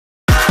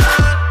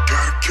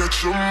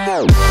Catch 'em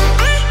all.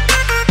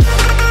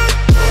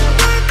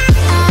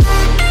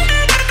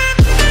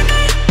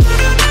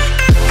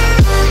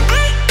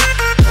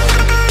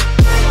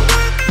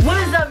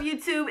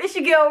 YouTube, it's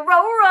your girl Ro.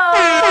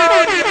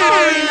 You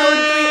already know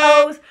the 3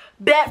 O's,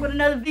 back with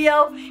another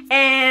video,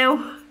 and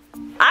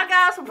I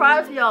got a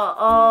surprise for y'all.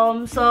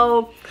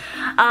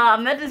 I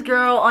met this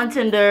girl on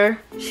Tinder.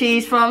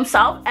 She's from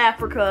South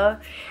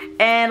Africa,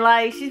 and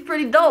like, she's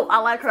pretty dope. I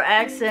like her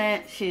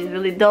accent. She's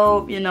really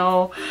dope, you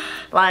know.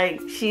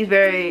 Like, she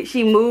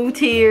moved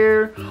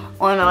here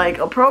on like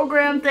a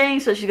program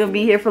thing, so she's gonna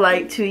be here for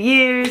like 2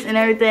 years and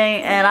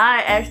everything. And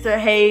I asked her,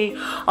 hey,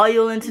 are you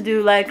willing to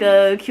do like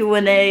a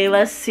Q&A?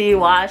 Let's see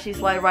why she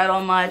swiped right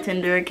on my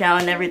Tinder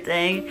account and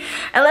everything,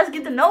 and let's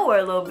get to know her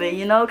a little bit,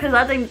 you know, because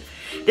I think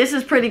this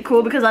is pretty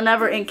cool because I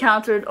never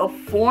encountered a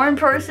foreign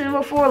person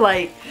before,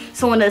 like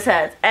someone that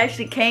has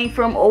actually came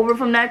over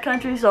from that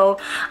country. So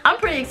I'm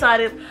pretty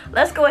excited.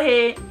 Let's go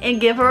ahead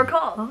and give her a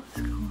call.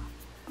 Let's go.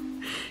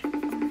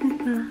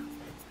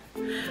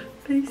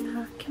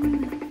 FaceTime, come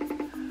here.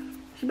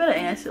 She better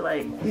answer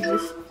like you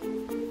just.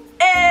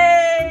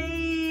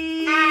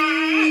 Hey!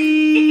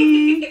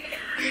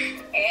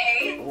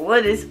 Hey!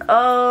 What is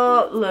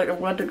up? Look, I'm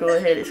going to go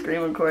ahead and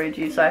screen record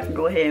you so I can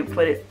go ahead and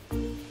put it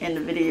in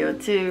the video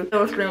too.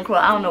 Screen record.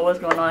 I don't know what's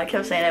going on. I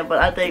kept saying that, but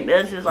I think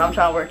that's just I'm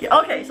trying to work it.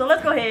 Okay, so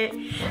let's go ahead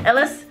and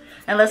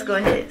let's go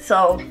ahead.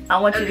 So I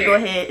want you to go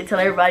ahead and tell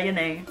everybody your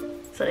name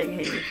so they can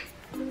hear you.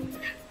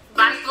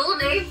 My full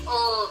name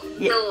or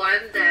the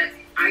one that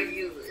I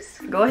use?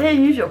 Go ahead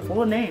and use your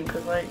full name,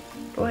 cause like,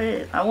 go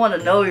ahead. I want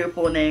to know your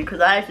full name cause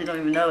I actually don't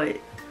even know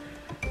it.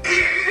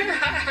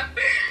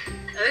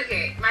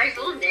 Okay, my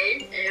full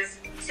name is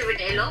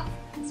Siwanelo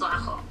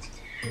Swaho,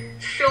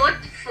 short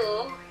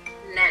for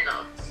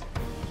Nelo.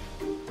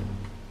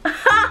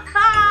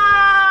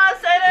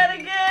 Say that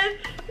again.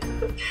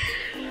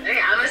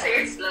 Okay, I'm gonna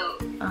say it slow.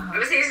 I'm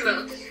gonna say it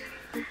slow.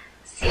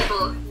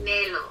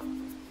 Siwanelo.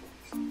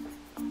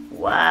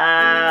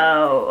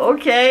 Wow.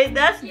 Okay,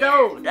 that's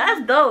dope.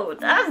 That's dope.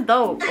 That's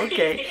dope.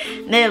 Okay,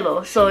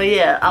 Nelo. So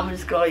yeah, I'm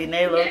just call you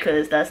Nelo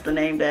because that's the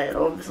name that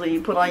obviously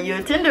you put on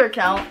your Tinder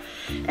account,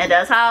 and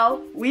that's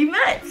how we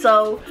met.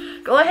 So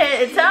go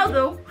ahead and tell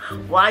them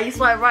why you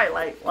swipe right.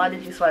 Like, why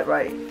did you swipe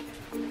right?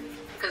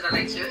 Because I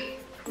like your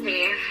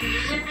hair.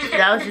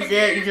 That was just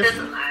it. You just. That's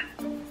a lie.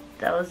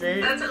 That was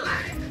it. That's a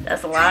lie.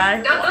 That's a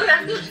lie. No,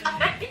 that's a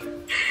lie.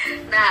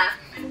 Nah,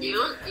 you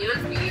look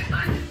really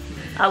fun.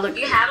 I look.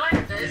 You had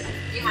like this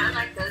thing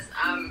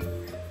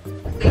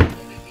with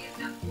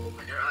the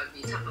woman around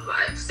me type of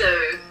vibe. So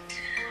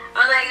I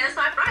was like, let's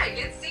swipe right.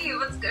 Let's see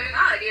what's going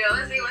on. You know,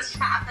 let's see what's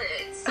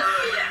happening. So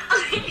yeah.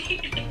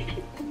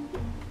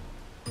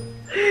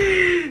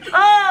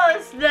 Oh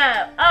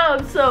snap!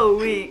 I'm so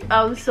weak.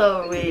 I'm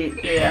so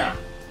weak. Yeah.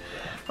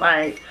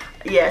 Like,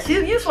 yeah.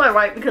 You swipe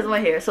right because of my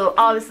hair. So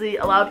obviously,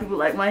 a lot of people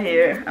like my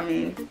hair. I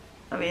mean.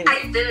 I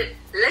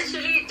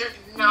literally did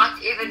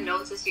not even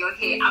notice your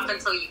hair up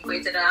until you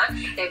pointed out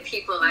that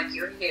people like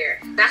your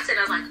hair. That's it.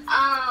 I was like,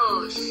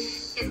 oh,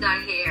 she's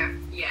got hair.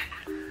 Yeah.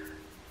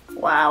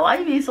 Wow, why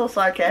you being so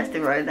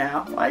sarcastic right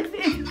now? Why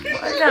you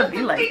gotta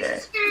be like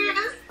that?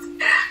 Serious.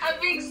 I'm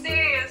being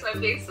serious. I'm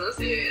being so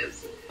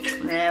serious.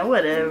 Man,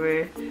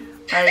 whatever.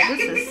 Like,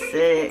 this is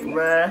sick,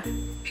 bruh.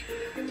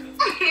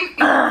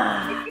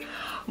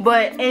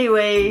 But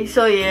anyway,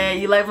 so yeah,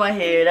 you like my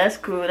hair. That's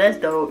cool. That's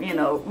dope. You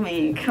know, I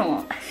mean, come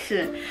on.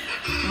 Shit.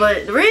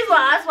 But the reason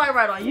why I swipe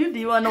right on you, do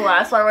you want to know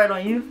why I swipe right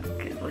on you?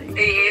 Like,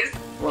 yes.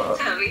 Well,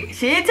 tell me.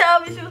 She didn't tell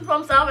me she was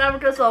from South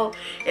Africa, so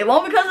it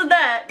won't because of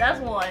that.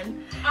 That's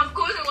one. Of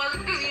course it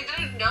wasn't because you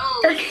didn't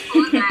know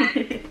before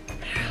that.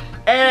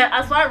 And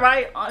I swipe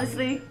right,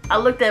 honestly. I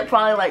looked at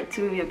probably like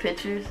 2 of your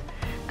pictures.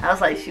 I was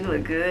like, she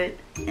look good.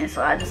 And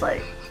so I just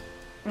like,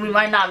 we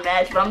might not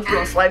match, but I'm just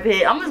gonna swipe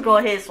ahead. I'm just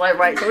going ahead and swipe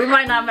right. So we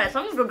might not match.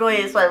 So I'm just gonna go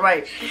ahead and swipe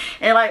right.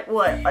 And like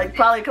what? Like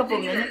probably a couple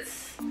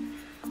minutes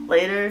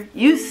later,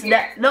 you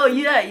snap. No,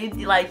 you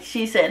like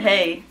she said,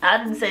 hey. I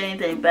didn't say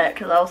anything back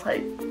because I was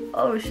like,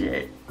 oh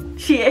shit.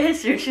 She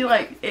answered. She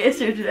like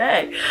answered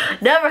back.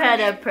 Never had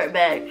that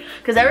back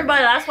because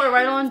everybody that I swipe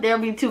right on, they'll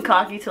be too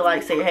cocky to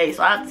like say hey.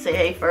 So I have to say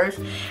hey first,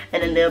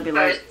 and then they'll be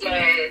like,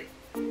 yeah,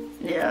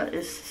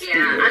 it's stupid.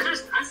 Yeah,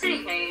 I say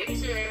hey.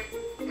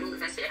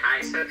 I say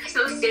hi,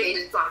 so say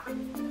just block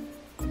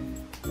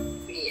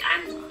me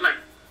and like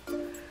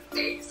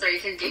okay, so you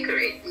can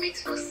decorate. It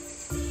makes no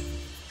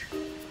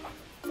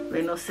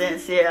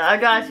sense. Yeah, I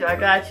got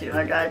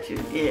you.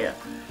 Yeah.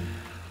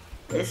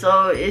 And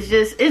so it's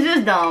just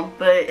dumb,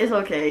 but it's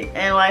okay.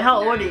 And like, how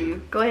old are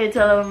you? Go ahead and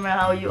tell them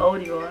how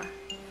old you are.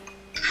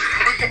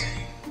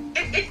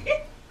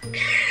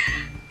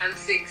 I'm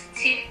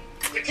 16.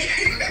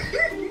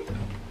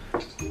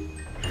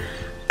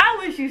 I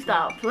wish you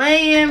stopped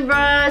playing,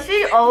 bruh.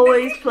 She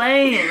always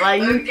playing.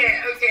 Like you.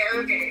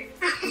 Okay.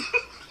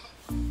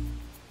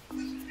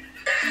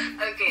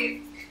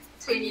 Okay.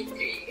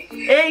 23.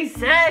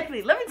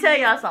 Exactly. Let me tell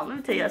y'all something.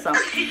 I'm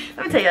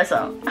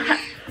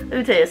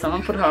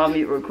gonna put her on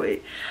mute real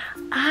quick.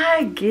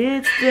 I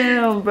get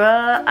them,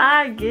 bruh.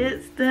 I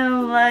get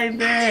them like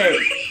that.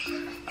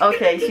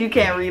 Okay, so you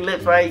can't read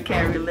lips, right? You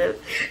can't read lips.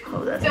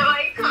 Oh, that's No,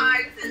 I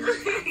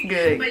can't.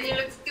 good. But you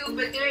look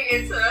stupid doing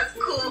it, so that's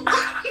cool.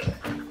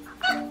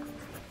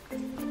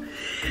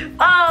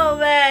 Oh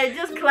man,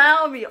 just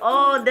clown me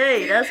all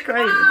day. That's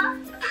crazy.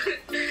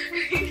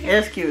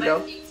 That's cute though.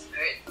 My cheeks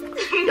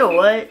hurt. Yo,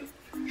 what?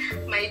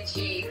 My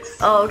cheeks.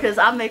 Oh, cause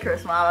I make her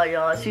smile,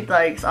 y'all. She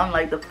thinks I'm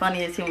like the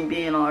funniest human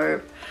being on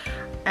earth,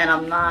 and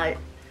I'm not.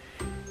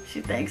 She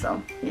thinks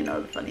I'm, you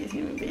know, the funniest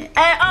human being.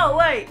 And oh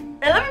wait,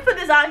 and let me put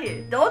this out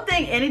here. Don't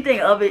think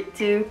anything of it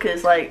too,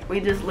 cause like we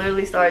just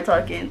literally started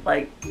talking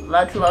like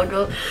not too long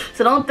ago.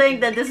 So don't think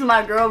that this is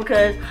my girl,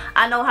 because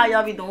I know how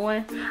y'all be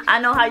doing.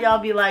 I know how y'all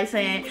be like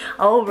saying,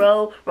 oh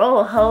Ro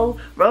a hoe,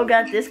 Ro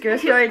got this girl.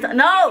 She already.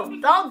 No,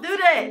 don't do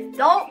that.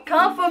 Don't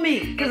come for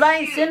me, cause I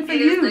ain't sent for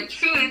It you. is the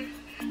truth.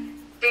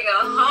 Big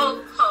ol'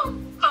 ho.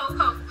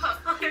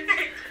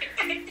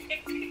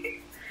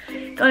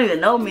 Don't even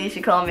know me.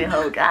 She called me a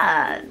hoe.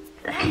 God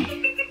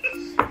dang.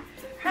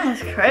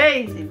 That's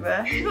crazy,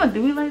 bruh. You gonna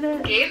do me like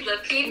that? Give the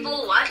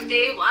people what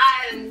they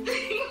want.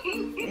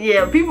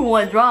 Yeah, people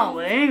want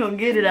drama. They ain't gonna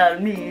get it out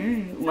of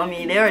me. I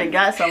mean, they already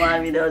got some out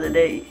of me the other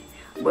day.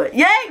 But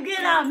you ain't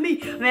getting out of me.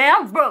 Man,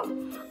 I'm broke.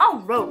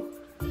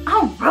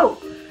 I'm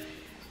broke.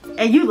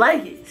 And you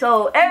like it.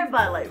 So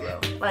everybody like bro.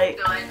 Like,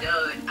 No, I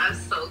don't. I'm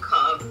so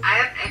calm. I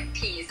am at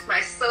peace.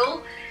 My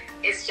soul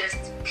is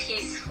just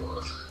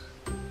peaceful.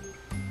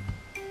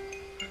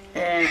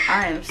 and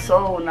I am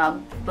so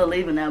not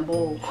believing that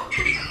bull.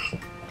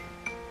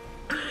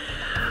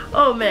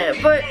 Oh man,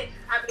 but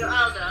I'm your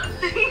elder.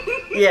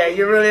 yeah,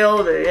 you're really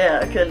older.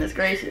 Yeah, goodness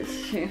gracious.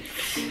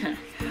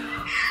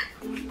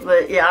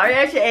 But yeah, I already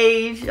asked your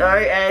age. All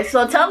right,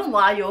 so tell them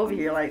why you're over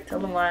here. Like, tell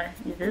them why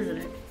you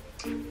visited.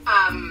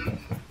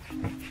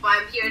 Why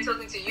I'm here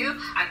talking to you,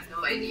 I have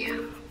no idea.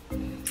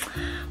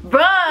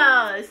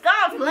 Bruh,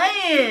 stop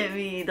playing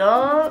me,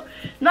 dog.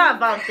 Not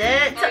about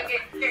that.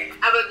 Okay,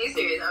 I'm gonna be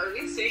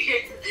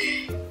serious.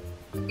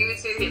 You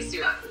serious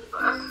too.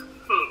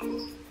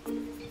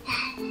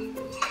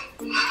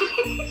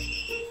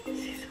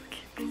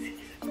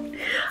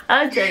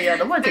 I'll tell y'all,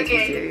 don't want to take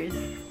you serious.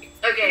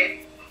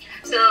 Okay,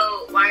 so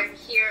why I'm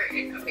here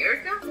in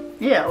America?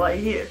 Yeah, why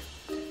you here?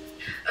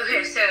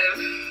 Okay, so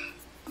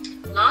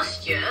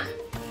last year,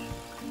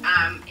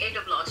 end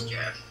of last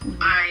year,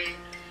 I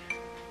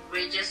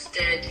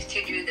registered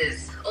to do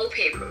this au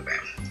pair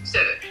program. So,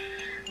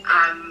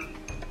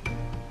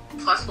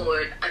 fast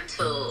forward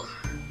until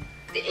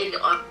the end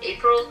of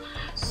April.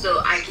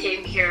 So I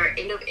came here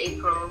end of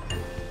April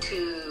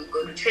to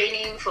go to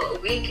training for a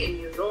week in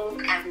New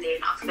York, and then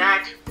after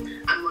that,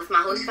 I'm with my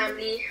host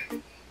family,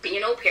 being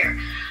an au pair.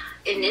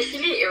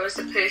 Initially, it was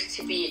supposed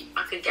to be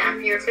like a gap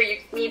year for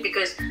me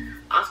because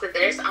after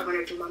this, I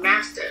want to do my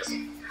master's.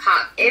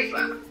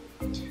 However,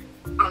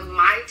 I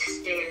might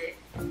stay.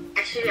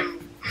 Actually, I'm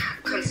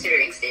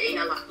considering staying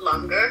a lot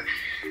longer,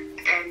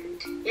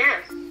 and yeah,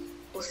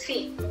 we'll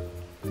see.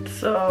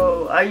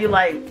 So are you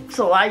like,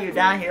 so while you're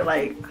down here,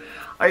 like,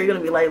 are you gonna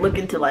be like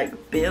looking to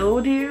like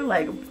build here,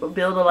 like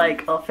build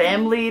a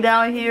family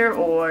down here,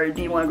 or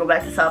do you want to go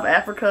back to South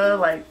Africa,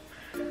 like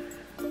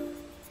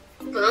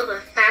Build a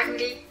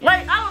family?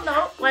 I don't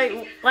know,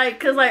 like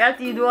cause like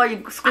after you do all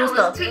your school stuff.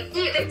 I was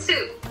thinking it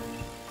too.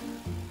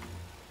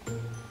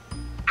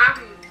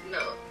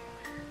 No,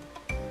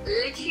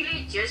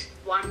 literally just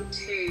want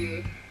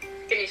to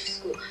finish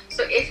school.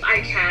 So if I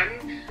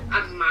can,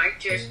 I might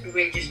just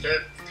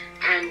register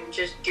and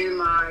just do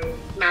my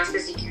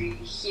master's degree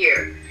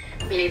here,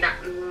 meaning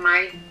that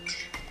might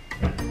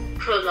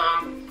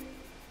prolong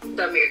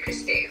the America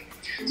stay.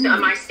 So I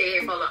might stay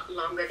here for a lot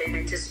longer than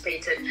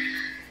anticipated,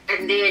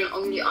 and then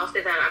only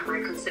after that I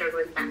might consider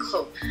going back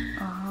home.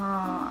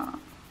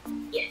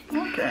 Yeah.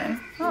 Okay.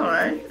 All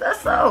right.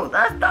 That's dope.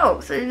 That's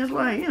dope. So you just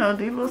want to,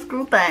 do your little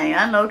school thing.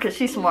 I know, because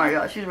she's smart,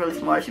 y'all. She's really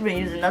smart. She's been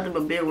using nothing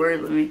but big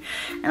words with me.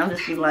 And I'm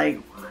just be like,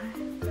 what?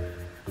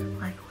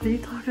 Like, what are you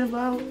talking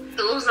about?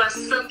 Those are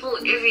simple,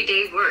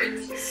 everyday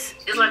words.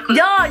 It's like...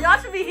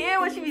 Y'all should be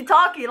hearing when she be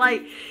talking.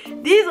 Like,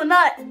 these are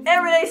not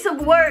everyday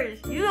simple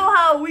words. You know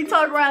how we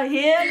talk around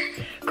here?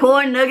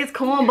 Corn nuggets,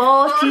 corn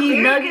balls, cheese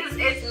nuggets.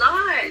 It's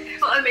not.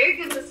 For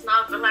Americans, it's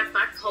not. But like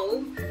back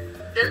home,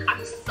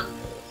 I'm simple.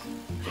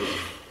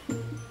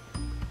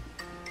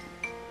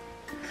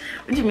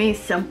 What do you mean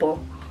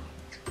simple?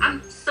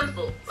 I'm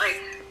simple.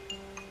 Like,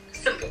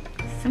 simple.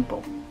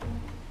 Simple.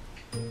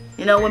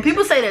 You know, when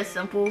people say they're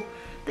simple,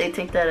 they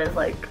take that as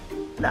like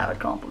not a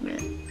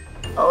compliment.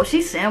 Oh,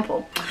 she's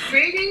simple.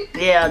 Really?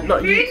 Yeah,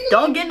 look, Really?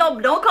 don't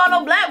call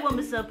no black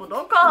woman simple.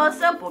 Don't call her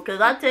simple,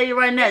 cause I tell you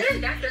right now. Isn't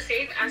that the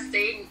same as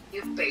saying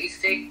you're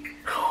basic?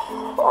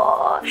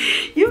 Oh,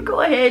 you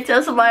go ahead and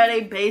tell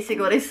somebody they basic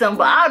or they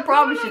simple. I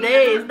promise you,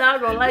 they is not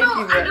gonna like you.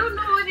 No, I don't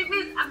know what it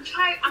means.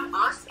 I'm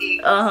asking,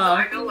 so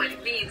I know what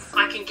it means, so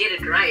I can get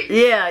it right.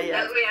 Yeah.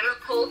 That way I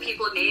don't call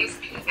people names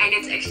and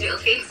it's actually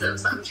offensive.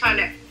 So I'm trying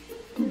to,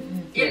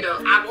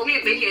 I've only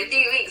been here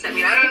 3 weeks. I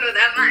mean, I don't know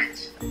that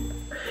much.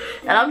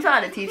 And I'm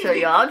trying to teach her,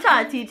 y'all. I'm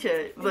trying to teach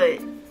her, but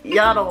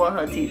y'all don't want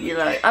her to teach. You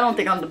know, I don't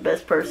think I'm the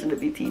best person to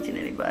be teaching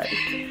anybody.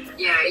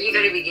 Yeah, you're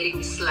gonna be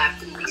getting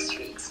slapped in these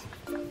streets.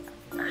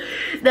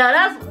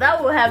 Now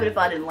that would happen if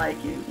I didn't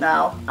like you.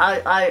 Now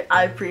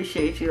I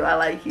appreciate you. I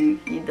like you.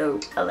 You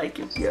dope. I like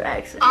your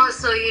accent. Oh,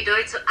 so you do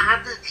it to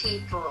other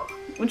people?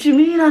 What you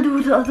mean I do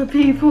it to other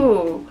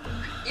people?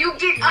 You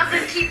get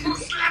other people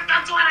slapped.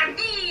 That's what I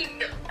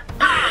mean.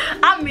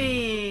 I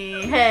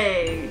mean,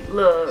 hey,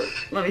 look.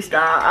 Let me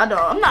stop.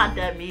 I'm not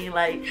that mean.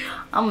 Like,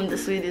 I'm the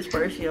sweetest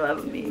person you'll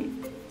ever meet.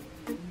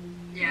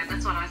 Yeah,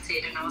 that's what I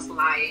said, and I was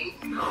lying.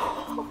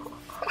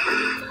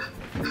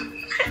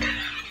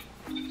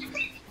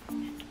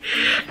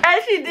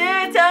 And she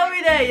did tell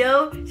me that,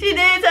 yo. She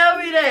did tell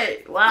me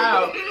that.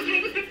 Wow.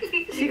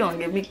 She gonna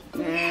give me,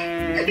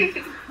 man.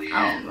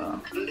 I don't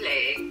know.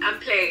 I'm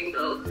playing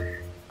though.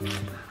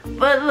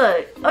 But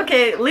look,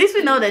 okay, at least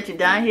we know that you're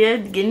down here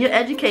getting your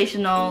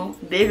education on.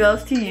 Big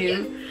ups to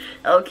you.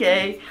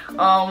 Okay.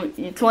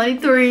 You're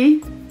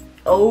 23,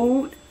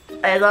 old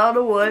as I don't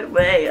know what,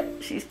 but hey,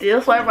 she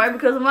still swiped right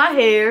because of my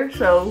hair.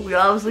 So we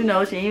obviously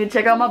know she didn't even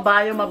check out my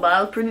bio. My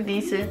bio's pretty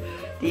decent.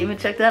 Didn't even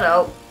check that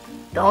out.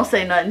 Don't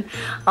say nothing.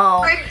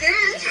 I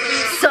did.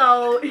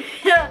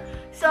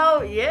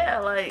 So yeah,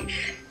 like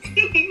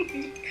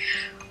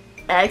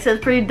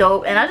accent's pretty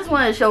dope, and I just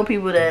wanted to show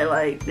people that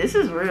like this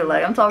is real.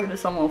 Like I'm talking to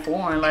someone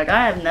foreign. Like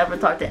I have never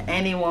talked to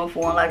anyone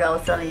foreign. Like I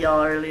was telling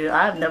y'all earlier,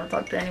 I have never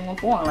talked to anyone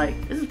foreign.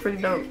 Like this is pretty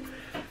dope.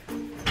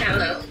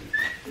 Hello.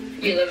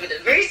 You live in a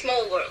very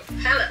small world.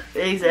 Hello.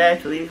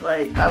 Exactly.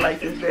 Like I like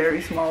this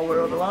very small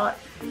world a lot.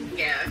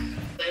 Yeah.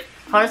 But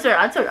Heart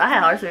surgery. I had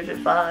heart surgery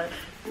at 5.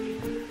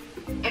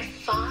 at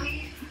 5?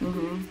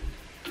 Mhm.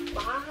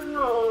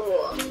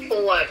 Wow.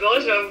 For what? What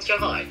was wrong with your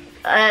heart?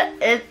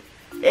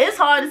 It's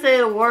hard to say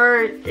the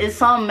word. It's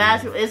some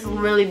magical. It's a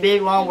really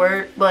big long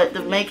word, but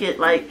to make it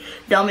like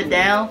dumb it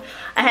down,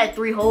 I had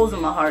 3 holes in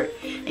my heart,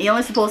 and you're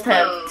only supposed to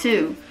have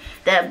 2.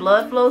 That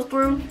blood flows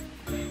through,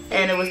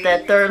 and it was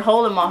that 3rd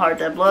hole in my heart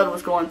that blood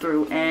was going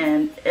through,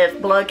 and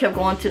if blood kept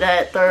going to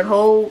that 3rd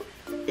hole,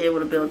 it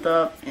would have built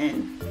up,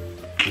 and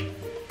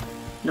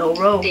no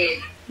road.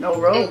 No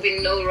road. There will be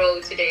no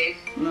road today.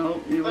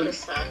 No, you would.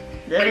 Understand.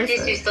 But at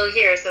least you're still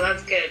here, so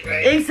that's good,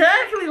 right?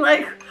 Exactly,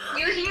 like.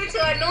 You're here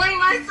to annoy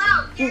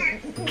myself.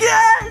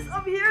 Yes,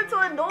 I'm here to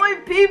annoy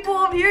people.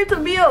 I'm here to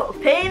be a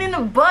pain in the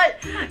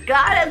butt.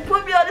 God has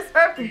put me on this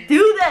earth to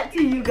do that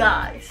to you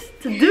guys.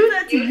 To do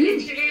that to you. You're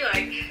literally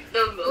like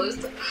the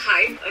most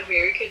hype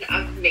American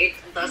I've made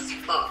thus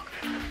far.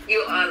 You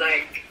are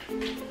like,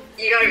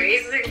 you are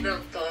raising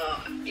the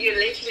bar. You're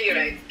literally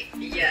like,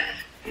 yeah.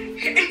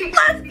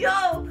 Let's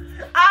go.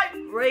 I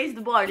raised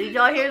the bar. Did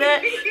y'all hear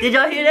that? Did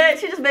y'all hear that?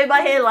 She just made my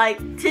head like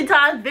 10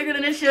 times bigger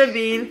than it should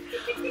be.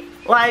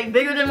 Like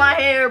bigger than my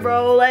hair,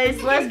 bro.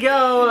 Like let's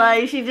go.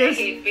 Like she just.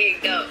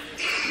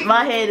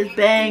 My head is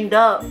banged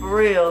up for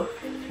real.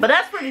 But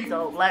that's pretty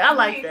dope. Like I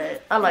like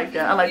that. I like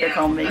that. I like that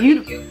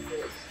comment.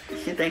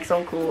 She thinks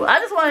I'm cool. I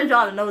just wanted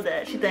y'all to know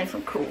that she thinks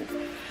I'm cool.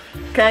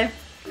 Okay?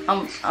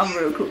 I'm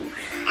real cool.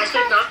 I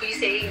should not be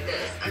saying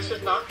this. I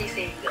should not be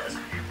saying this.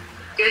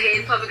 Your hair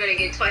is probably gonna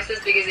get twice as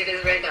big as it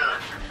is right now.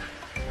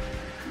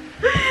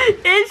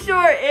 It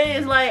sure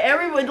is. Like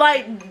everyone,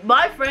 like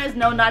my friends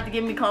know not to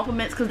give me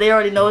compliments because they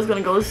already know it's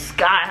gonna go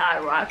sky high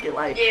rocket.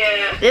 Like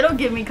yeah. They don't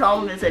give me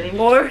compliments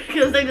anymore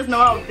because they just know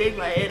how big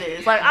my head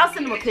is. Like I'll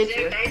send them a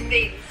picture.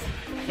 Nice.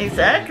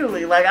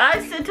 Exactly. Like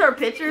I sent her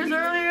pictures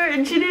earlier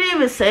and she didn't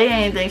even say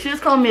anything. She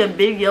just called me a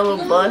big yellow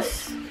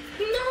bus.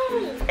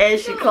 No. And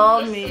she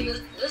called me.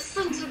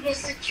 Listen to the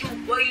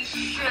situation.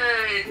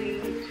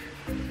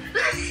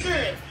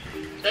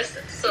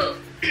 Listen. So.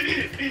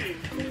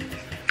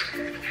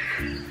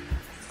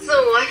 So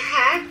what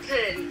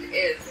happened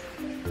is,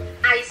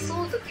 I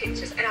saw the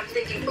pictures and I'm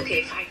thinking,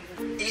 okay, fine,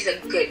 these are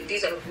good.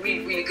 These are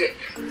really, really good.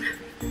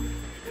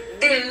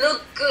 They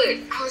look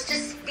good. I was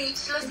just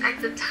speechless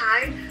at the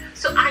time,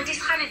 so I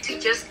decided to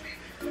just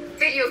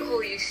video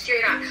call you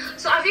straight out.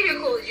 So I video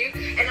called you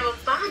and I'm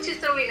about to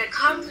throw in a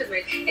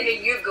compliment and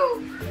then you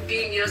go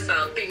being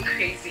yourself, being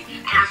crazy,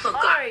 and I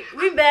forgot. Alright,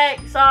 we back.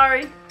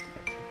 Sorry.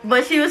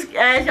 But she was,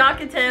 as y'all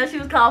can tell, she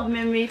was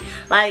complimenting me,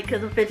 like,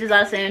 because the pictures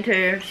I sent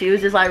her, she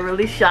was just, like,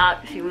 really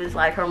shocked. She was,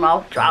 like, her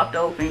mouth dropped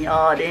open,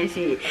 y'all. Then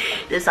she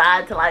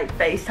decided to, like,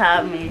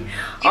 FaceTime me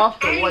off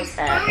the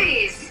WhatsApp.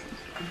 Spice.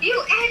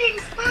 You adding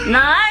spice.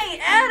 Nah, I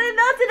ain't adding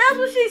nothing. That's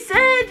what she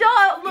said,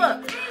 y'all.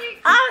 Look,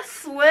 I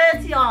swear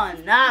to y'all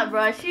not,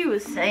 bro. She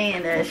was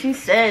saying that. She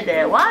said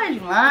that. Why are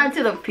you lying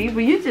to the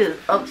people? You just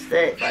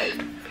upset, like.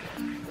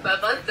 My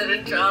butt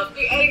didn't drop.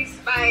 You adding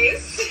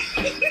spice.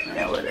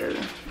 Yeah, whatever.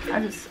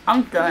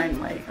 I'm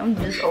done. Like, I'm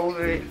just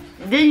over it.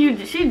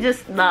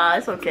 Nah,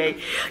 it's okay.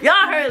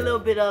 Y'all heard a little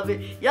bit of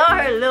it. Y'all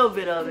heard a little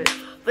bit of it.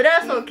 But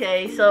that's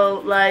okay. So,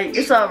 like,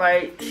 it's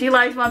alright. She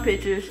likes my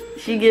pictures.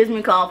 She gives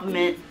me a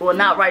compliment. Well,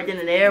 not right then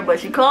and there, but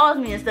she calls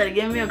me instead of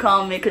giving me a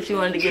compliment because she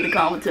wanted to give a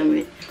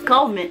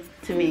compliment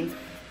to me.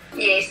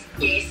 Yes.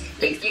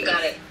 You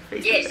got it.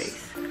 Face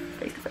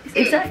to face.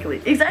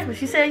 Exactly.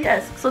 She said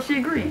yes. So she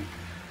agreed.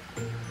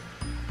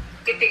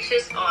 the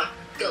pictures are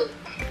dope.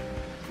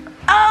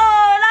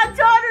 Oh, and I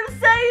told her to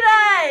say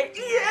that.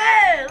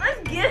 Yeah,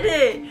 let's get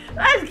it.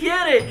 Let's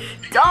get it.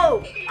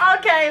 Dope.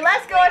 Okay,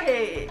 let's go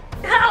ahead.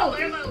 Oh,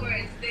 what are my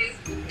words? There's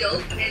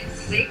dope and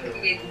sick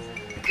means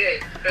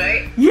good,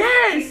 right?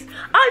 Yes,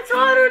 I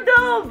told her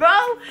dope,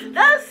 bro.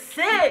 That's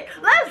sick.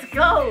 Let's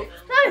go.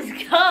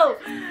 Let's go.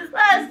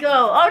 Let's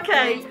go.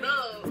 Okay.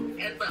 Oh, no.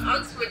 In the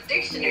Oxford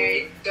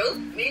Dictionary, dope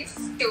means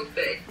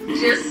stupid.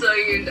 Just so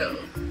you know.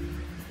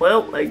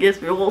 Well, I guess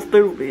we're all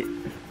stupid.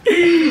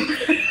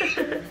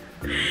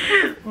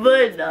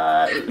 But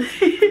nah.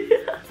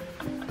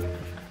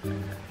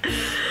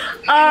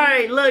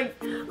 Alright,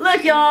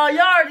 look y'all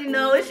already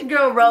know it's your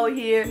girl Ro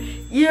here.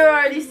 You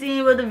already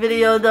seen what the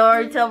video though,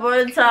 already tell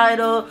by the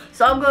title.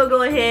 So I'm gonna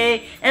go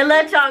ahead and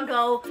let y'all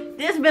go.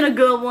 This been a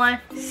good one.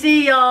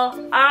 See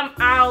y'all. I'm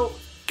out.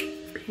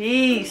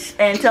 Peace.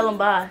 And tell them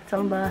bye. Tell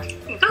them bye.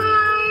 Bye.